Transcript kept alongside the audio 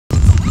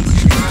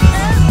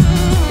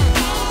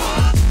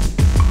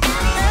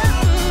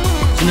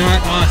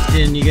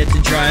and you get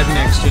to drive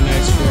next to a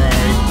nice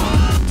Ferrari.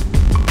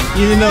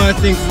 Even though I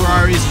think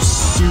Ferraris are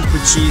super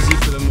cheesy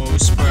for the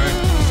most part.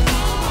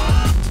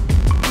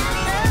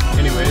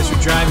 Anyways,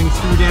 we're driving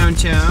through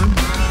downtown.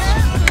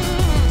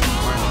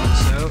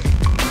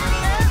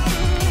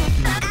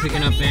 And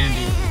picking up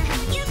Bambi.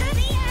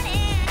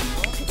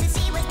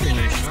 Pretty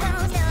nice shot.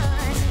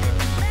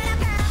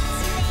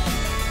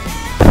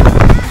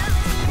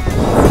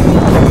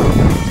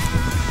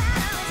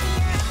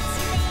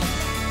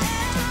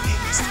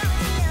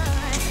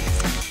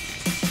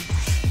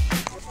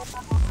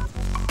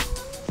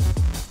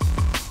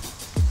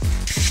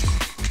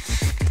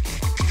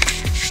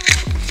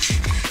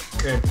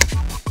 Okay.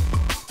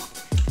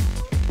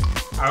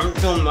 I haven't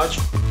filmed much.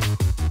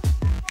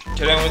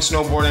 Today I went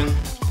snowboarding.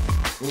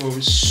 Ooh, it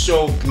was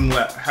soaking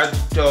wet. Head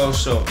to toe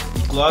soaked.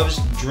 Gloves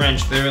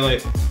drenched. They're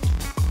like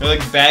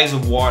bags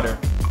of water.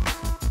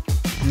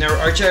 And they were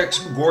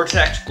Artex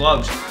Gore-Tex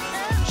gloves.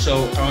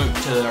 So I went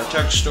to the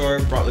Artex store,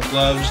 brought the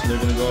gloves. They're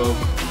gonna go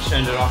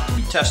send it off to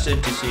be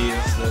tested to see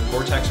if the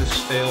Gore-Tex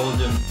has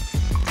failed, and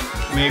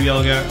maybe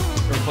I'll get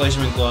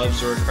replacement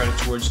gloves or credit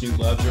towards new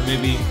gloves, or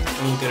maybe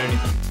I won't get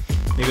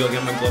anything. Maybe I'll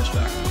get my gloves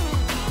back.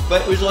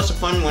 But it was lots of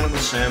fun. Went with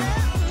Sam.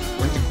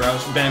 Went to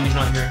Grouse. Bambi's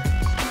not here.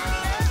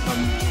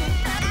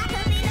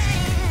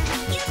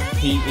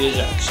 He is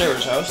at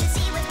Sarah's house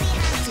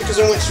because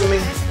I went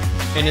swimming.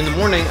 And in the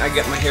morning, I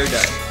get my hair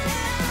dyed.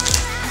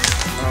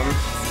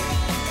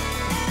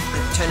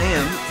 At 10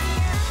 a.m.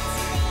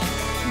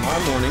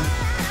 tomorrow morning,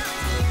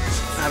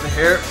 I have a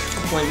hair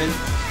appointment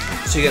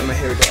to get my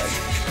hair dyed.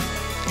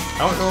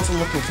 I don't know if I'm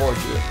looking forward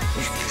to it.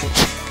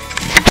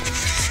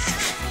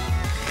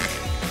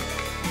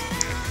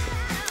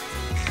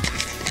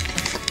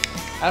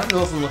 I don't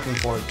know if I'm looking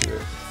forward to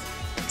it,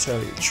 to tell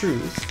you the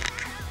truth.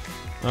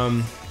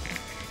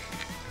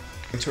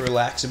 To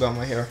relax about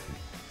my hair.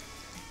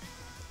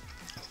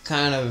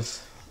 Kind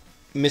of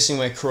missing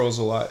my curls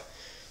a lot.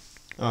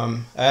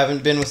 I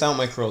haven't been without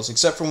my curls,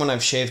 except for when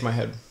I've shaved my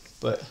head,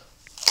 but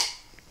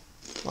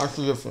that's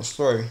a different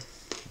story.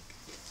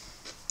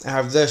 I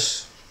have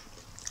this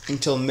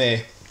until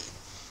May,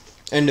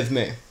 end of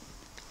May.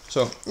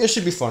 So, it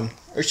should be fun.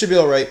 It should be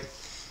alright.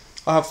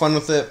 I'll have fun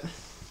with it.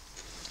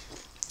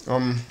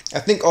 I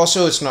think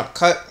also it's not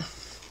cut.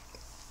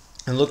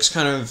 It looks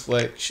kind of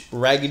like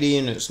raggedy,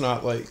 and it's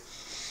not like,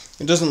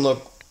 it doesn't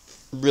look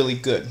really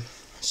good.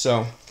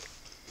 So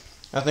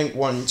I think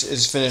once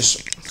it's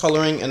finished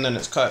coloring and then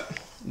it's cut,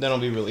 then I'll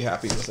be really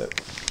happy with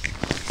it.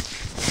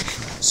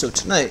 So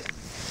tonight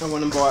I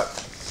went and bought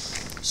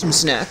some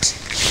snacks,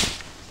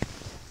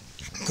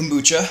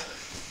 kombucha,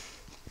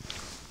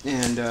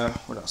 and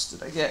what else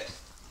did I get?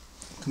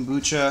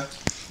 Kombucha,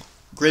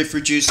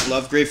 grapefruit juice,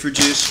 love grapefruit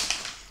juice,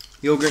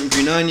 yogurt and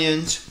green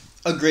onions,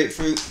 a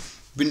grapefruit,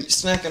 been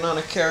snacking on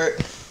a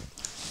carrot,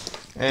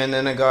 and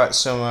then I got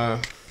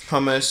some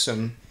hummus,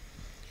 and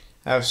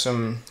I have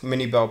some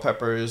mini bell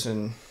peppers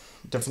and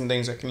different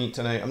things I can eat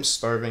tonight. I'm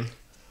starving.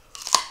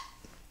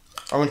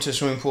 I went to a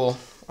swimming pool.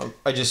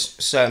 I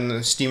just sat in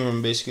the steam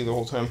room basically the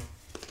whole time.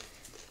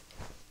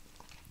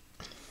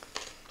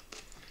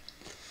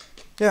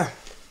 Yeah,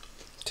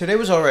 today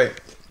was alright.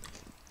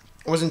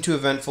 It wasn't too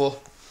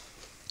eventful.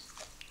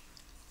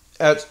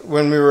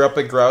 When we were up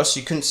at Grouse,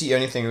 you couldn't see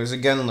anything. It was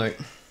again like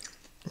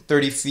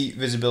 30 feet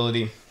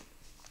visibility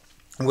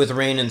with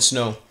rain and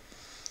snow.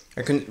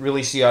 I couldn't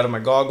really see out of my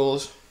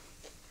goggles,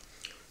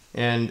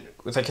 and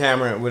with a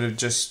camera it would have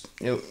just,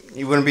 you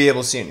wouldn't be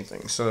able to see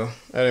anything, so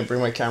I didn't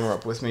bring my camera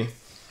up with me.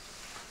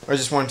 I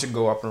just wanted to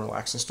go up and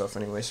relax and stuff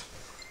anyways.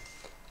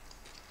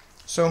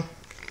 So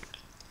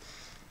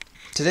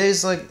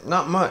today's like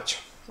not much,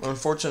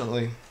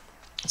 unfortunately.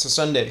 It's a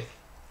Sunday.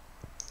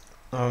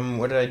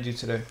 What did I do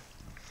today?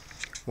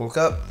 Woke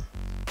up.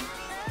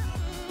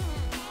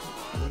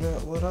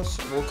 What else?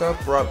 Woke up,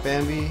 brought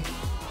Bambi.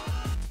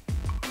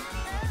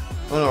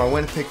 Oh no, I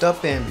went and picked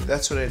up Bambi.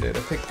 That's what I did.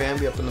 I picked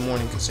Bambi up in the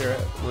morning because Sarah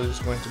was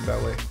going to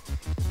ballet.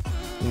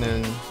 And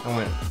then I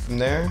went from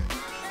there.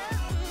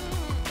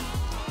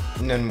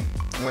 And then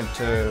went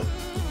to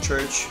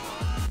church.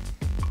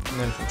 And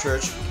then from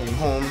church, came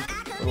home,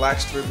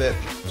 relaxed for a bit.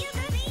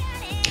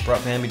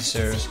 Brought Bambi to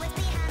Sarah's.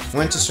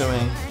 Went to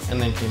swimming, and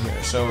then came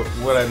here. So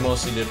what I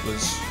mostly did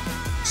was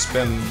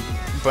spend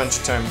a bunch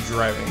of time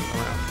driving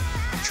around.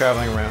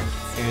 Traveling around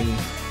in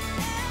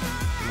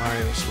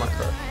my smart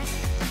car.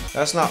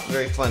 That's not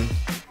very fun.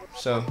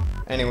 So,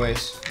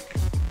 anyways,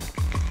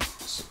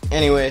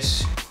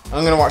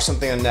 I'm gonna watch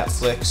something on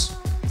Netflix.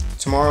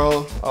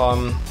 Tomorrow,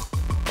 I'll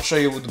show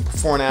you the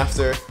before and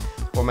after,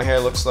 what my hair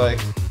looks like,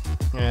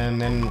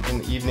 and then in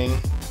the evening,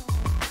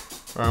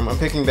 I'm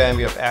picking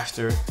Bambi up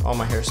after all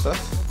my hair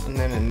stuff, and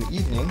then in the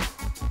evening,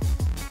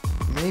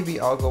 maybe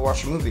I'll go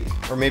watch a movie,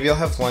 or maybe I'll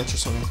have lunch or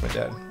something with my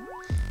dad.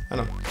 I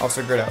don't know. I'll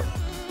figure it out.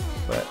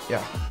 But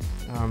yeah,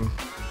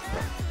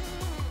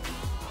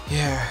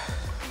 yeah.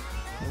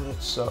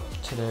 What's up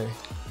today?